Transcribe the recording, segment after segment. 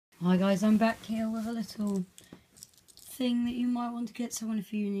Hi guys, I'm back here with a little thing that you might want to get someone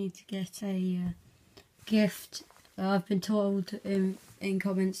if you need to get a gift. I've been told in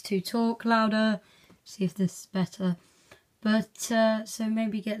comments to talk louder, see if this is better. But so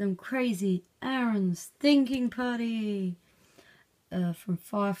maybe get them Crazy Aaron's Thinking Putty from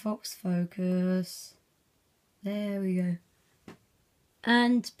Firefox Focus. There we go.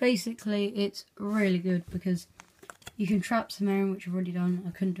 And basically it's really good because you can trap some air in, which I've already done. I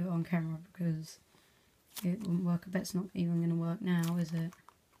couldn't do it on camera because it wouldn't work. I bet it's not even going to work now, is it?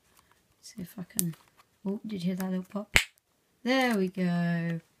 Let's see if I can... Oh, did you hear that little pop? There we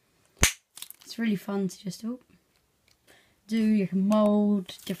go. It's really fun to just do. You can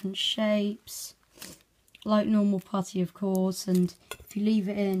mould different shapes, like normal putty, of course. And if you leave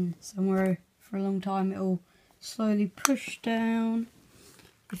it in somewhere for a long time, it'll slowly push down.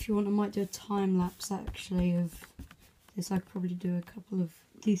 If you want, I might do a time lapse actually of this. I'd probably do a couple of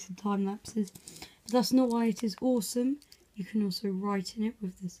decent time lapses, but that's not why it is awesome. You can also write in it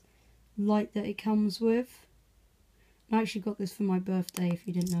with this light that it comes with. I actually got this for my birthday, if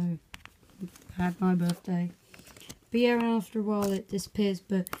you didn't know. I had my birthday. But yeah, after a while it disappears,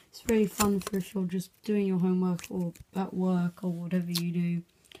 but it's really fun for if you're just doing your homework or at work or whatever you do,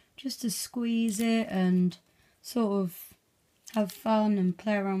 just to squeeze it and sort of have fun and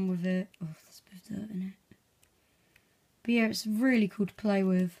play around with it. Oh, there's a bit of dirt in it. But yeah, it's really cool to play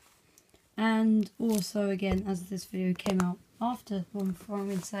with. And also, again, as this video came out after one before, I'm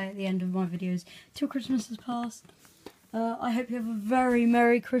going to say at the end of my videos, till Christmas has passed, I hope you have a very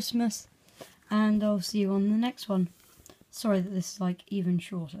Merry Christmas, and I'll see you on the next one. Sorry that this is like even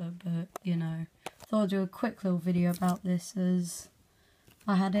shorter, but you know, I thought I'd do a quick little video about this as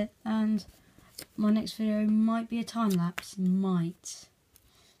I had it, and my next video might be a time lapse, might.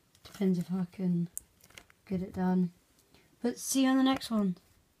 Depends if I can get it done. But see you on the next one.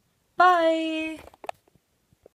 Bye!